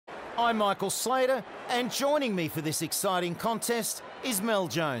I'm Michael Slater, and joining me for this exciting contest is Mel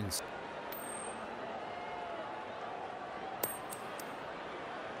Jones.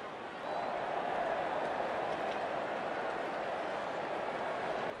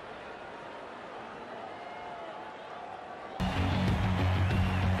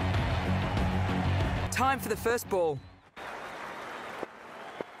 Time for the first ball.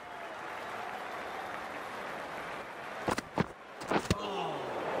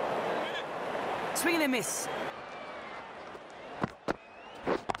 Swing and a miss.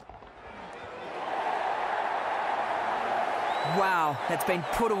 Wow, that's been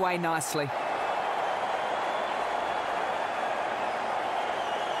put away nicely.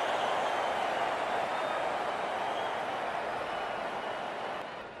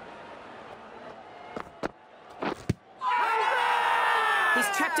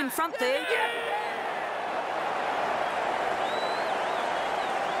 He's trapped in front there.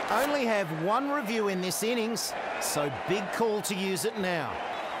 Only have one review in this innings, so big call to use it now.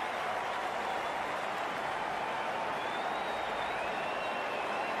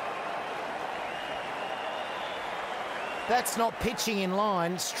 That's not pitching in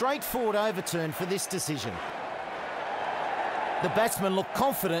line. Straightforward overturn for this decision. The batsmen look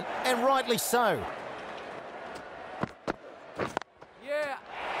confident, and rightly so.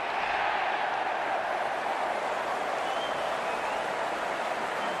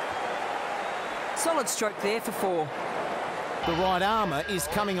 Solid stroke there for 4. The right armour is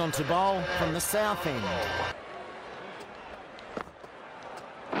coming on to bowl from the south end.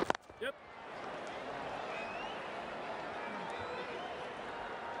 Yep.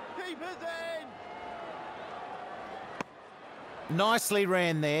 Keepers in! Nicely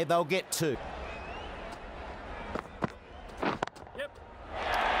ran there, they'll get 2. Yep.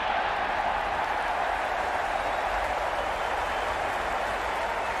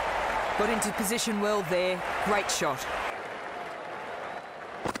 Got into position well there. Great shot.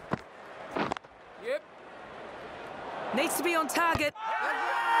 Yep. Needs to be on target.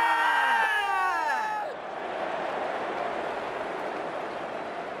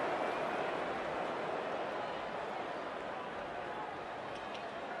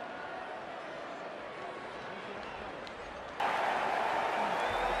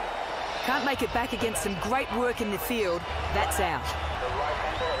 Can't make it back against some great work in the field. That's out. The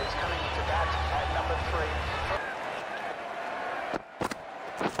right-hander is coming to bat at number 3.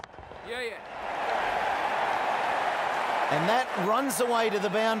 Yeah. And that runs away to the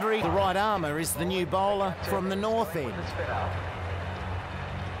boundary. The right armour is the new bowler from the north end.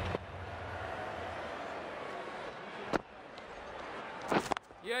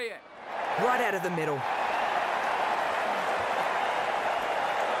 Yeah. Right out of the middle.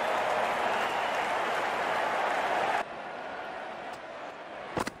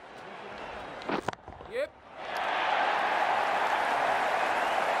 Yep.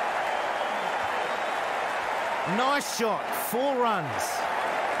 Nice shot, 4 runs.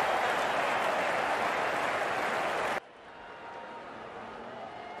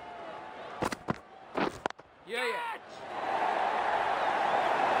 Yeah.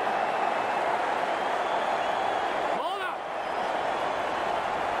 Bowler.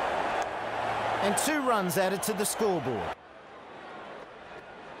 And 2 runs added to the scoreboard.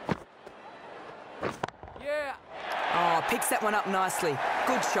 Yeah. Oh, picks that one up nicely.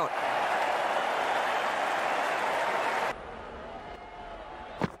 Good shot.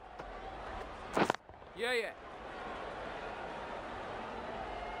 Yeah.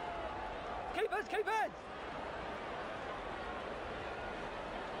 Keepers!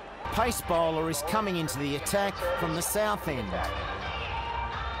 Pace bowler is coming into the attack from the south end.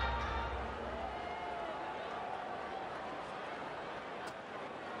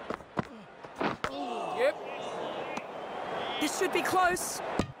 Yep. This should be close.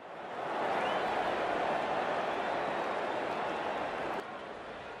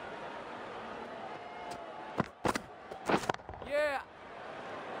 Yeah.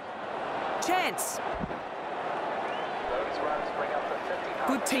 Chance. Those runs bring up the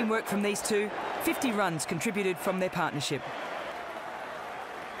 50 Good teamwork from these two. 50 runs contributed from their partnership.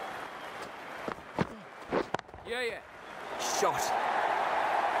 Yeah. Shot.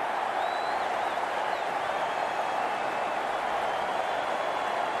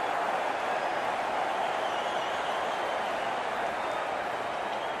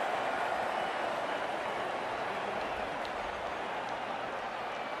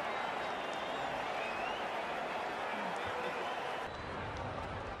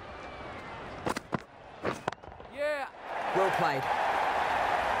 Well played.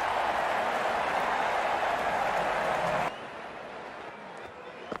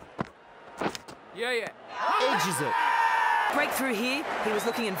 Yeah, yeah. Edges it. Breakthrough here. He was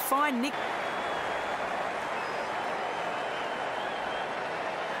looking in fine nick.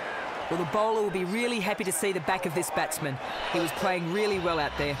 Well, the bowler will be really happy to see the back of this batsman. He was playing really well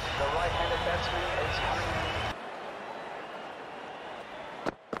out there. The right-handed batsman is coming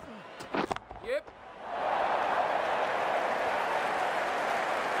in. Yep.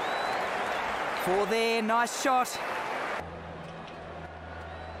 Four there, nice shot.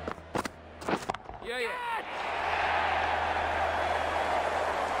 Yeah, yeah.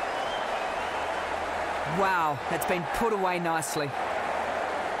 Wow, that's been put away nicely.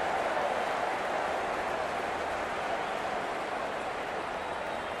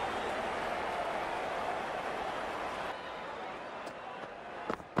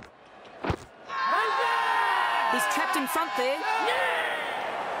 He's trapped in front there.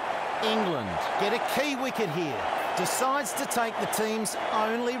 England get a key wicket here. Decides to take the team's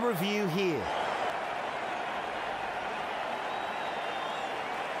only review here.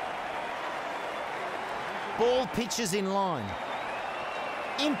 Ball pitches in line.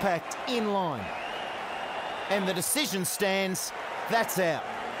 Impact in line. And the decision stands. That's out.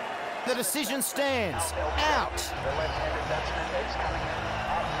 The decision stands. Out. The left-handed batsman is coming in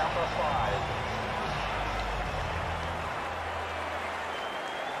at number 5.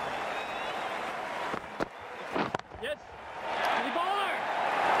 Yes. The bowler.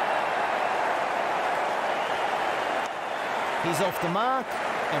 He's off the mark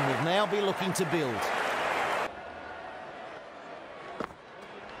and will now be looking to build.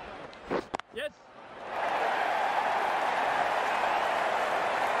 Yes.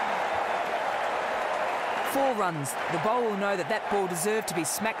 Four runs. The bowler will know that that ball deserved to be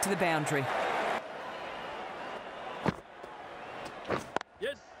smacked to the boundary.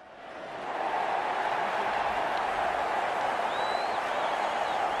 Yes.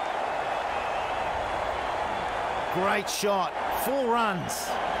 Great shot. 4 runs.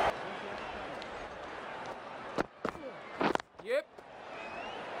 Yep.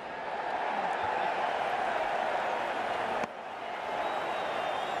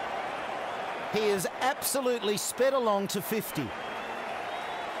 He has absolutely sped along to 50.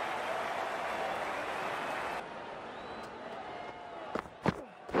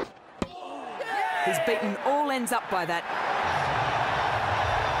 He's beaten all ends up by that.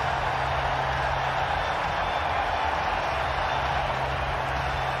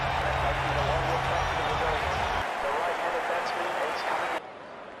 The right-handed batsman is coming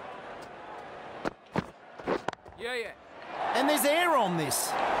in. Yeah, yeah. And there's air on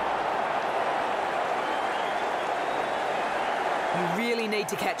this. You really need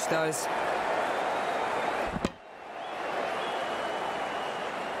to catch those.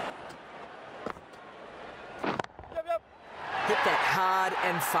 Yep, yep. Hit that hard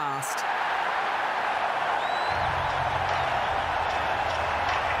and fast.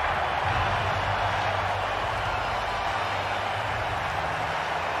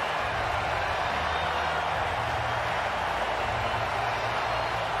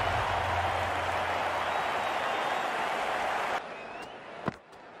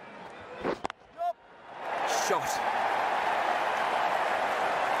 Shot.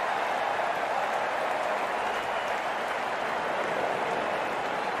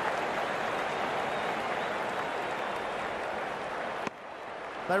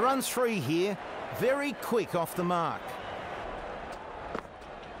 They run 3 here. Very quick off the mark.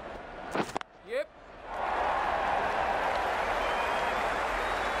 Yep.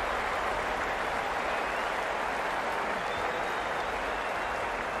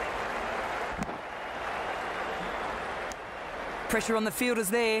 Pressure on the fielders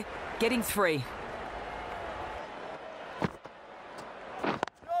there. Getting 3.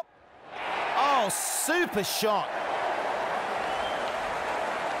 Oh, super shot.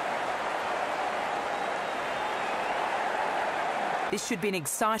 This should be an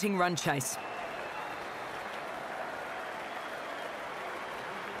exciting run chase.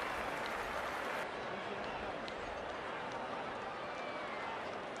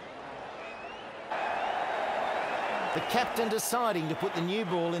 The captain deciding to put the new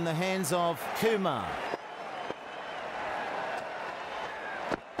ball in the hands of Kumar.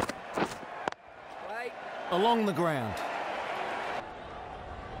 Right. Along the ground.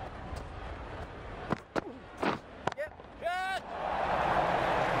 Yep. Good.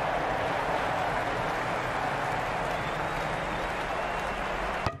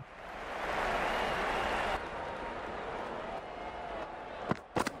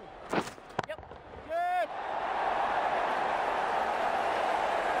 Yep. Good.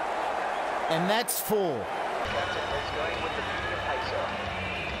 And that's 4. Captain is going with the medium pacer.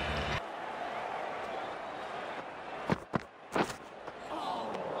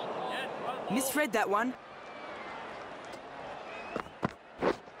 Misread that one.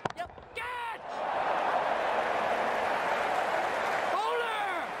 Yep. Catch!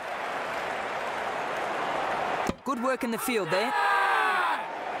 Bowler! Good work in the field there.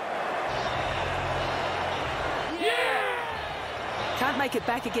 Yeah! Can't make it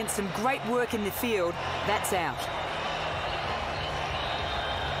back against some great work in the field. That's out.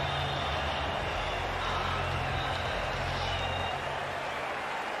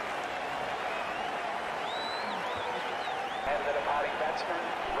 And the departing batsman,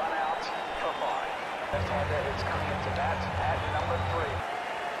 run out for 5. Left-hander is coming into bat at number 3.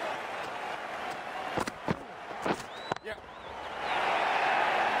 Yep.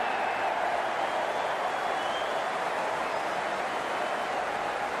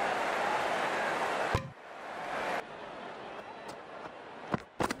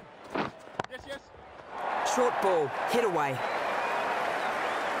 Yes, yes. Short ball, hit away.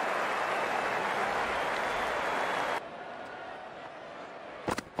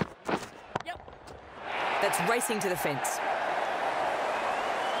 Yep. That's racing to the fence.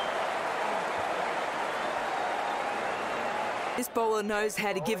 This bowler knows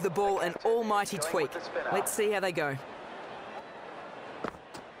how to give the ball an almighty tweak. Let's see how they go.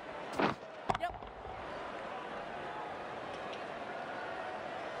 Yep.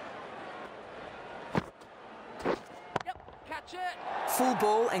 Yep. Catch it. Full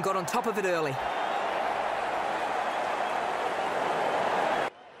ball and got on top of it early.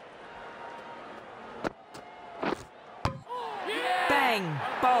 Yeah! Bang!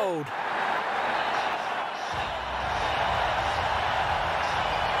 Bowled.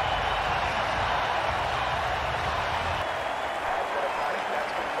 And the departing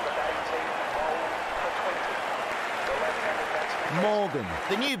batsman for the batting team, bowled for 20. The left-handed batsman. Morgan,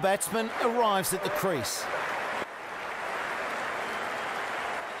 the new batsman, arrives at the crease.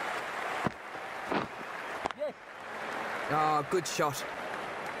 Yes. Oh, good shot.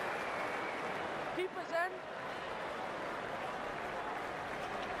 Keeper's end.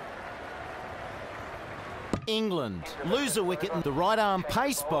 England lose a wicket and the right-arm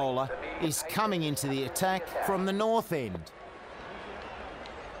pace bowler is coming into the attack from the north end.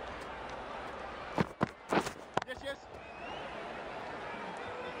 Yes, yes.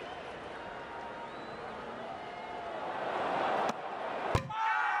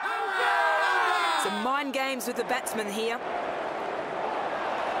 Some mind games with the batsman here.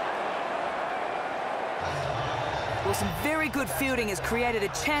 Well, some very good fielding has created a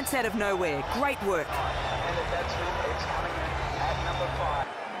chance out of nowhere. Great work. And the batsman is coming in at number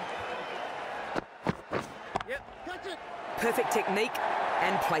 5. Yep. Catch it. Perfect technique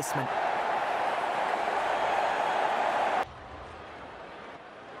and placement.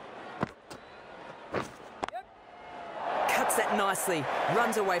 Yep. Cuts that nicely.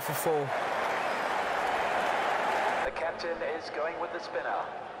 Runs away for 4. The captain is going with the spinner.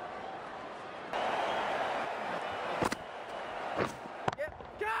 Yep.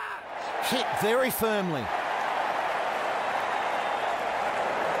 Catch. Hit very firmly.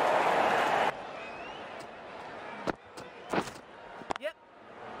 Yep.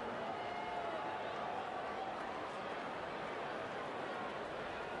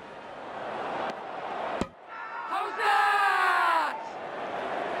 How's that?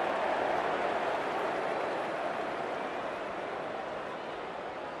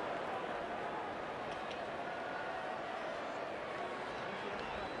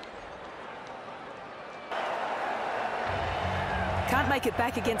 Can't make it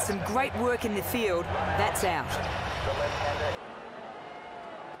back against some great work in the field. That's out. The left-hander.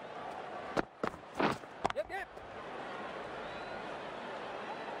 Yep, yep.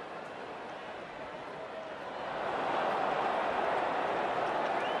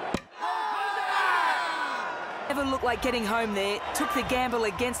 Never looked like getting home there. Took the gamble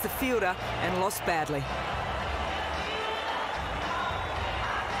against the fielder and lost badly.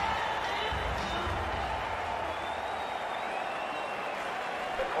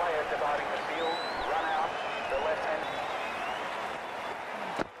 The player departing the field, run out, the left-hand.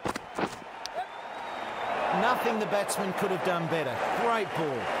 Nothing the batsman could have done better. Great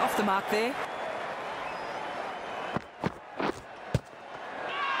ball. Off the mark there.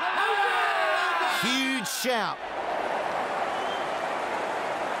 Huge shout.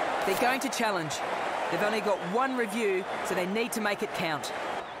 They're going to challenge. They've only got one review, so they need to make it count.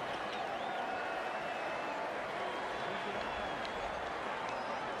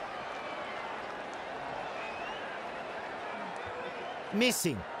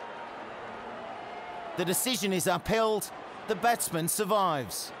 Missing. The decision is upheld. The batsman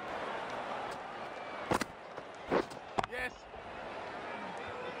survives. Yes.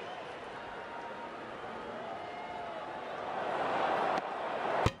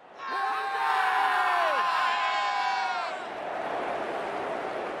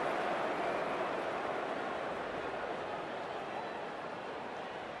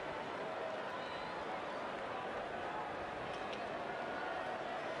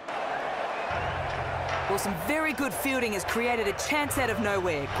 Well, some very good fielding has created a chance out of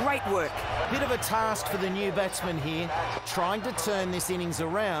nowhere. Great work. Bit of a task for the new batsman here, trying to turn this innings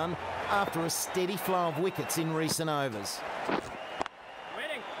around after a steady flow of wickets in recent overs.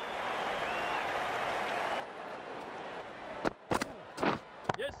 Waiting.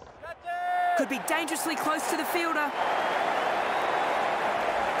 Yes. That's it. Could be dangerously close to the fielder.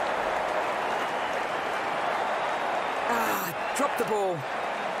 Dropped the ball.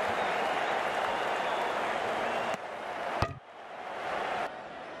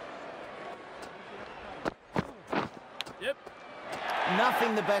 Yep.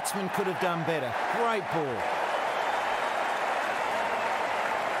 Nothing the batsman could have done better. Great ball.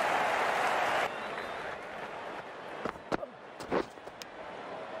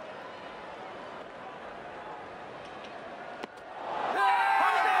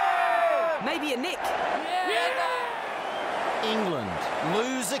 Maybe a nick. England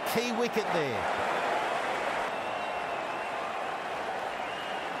lose a key wicket there.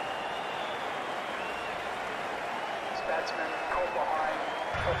 This batsman caught behind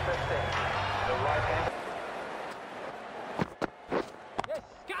for 15. The right hand. Yes.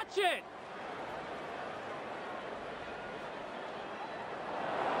 Catch it.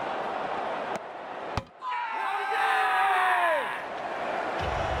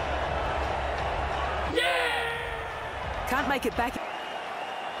 Can't make it back.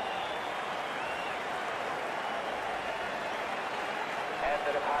 And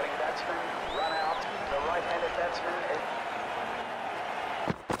the departing batsman, run out. The right-handed batsman is...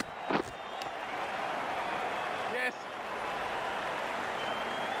 Yes.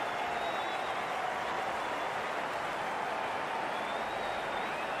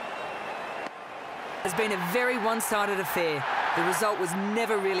 It's been a very one-sided affair. The result was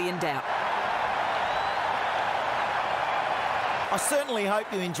never really in doubt. I certainly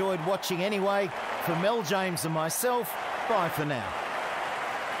hope you enjoyed watching anyway. For Mel, James and myself, bye for now.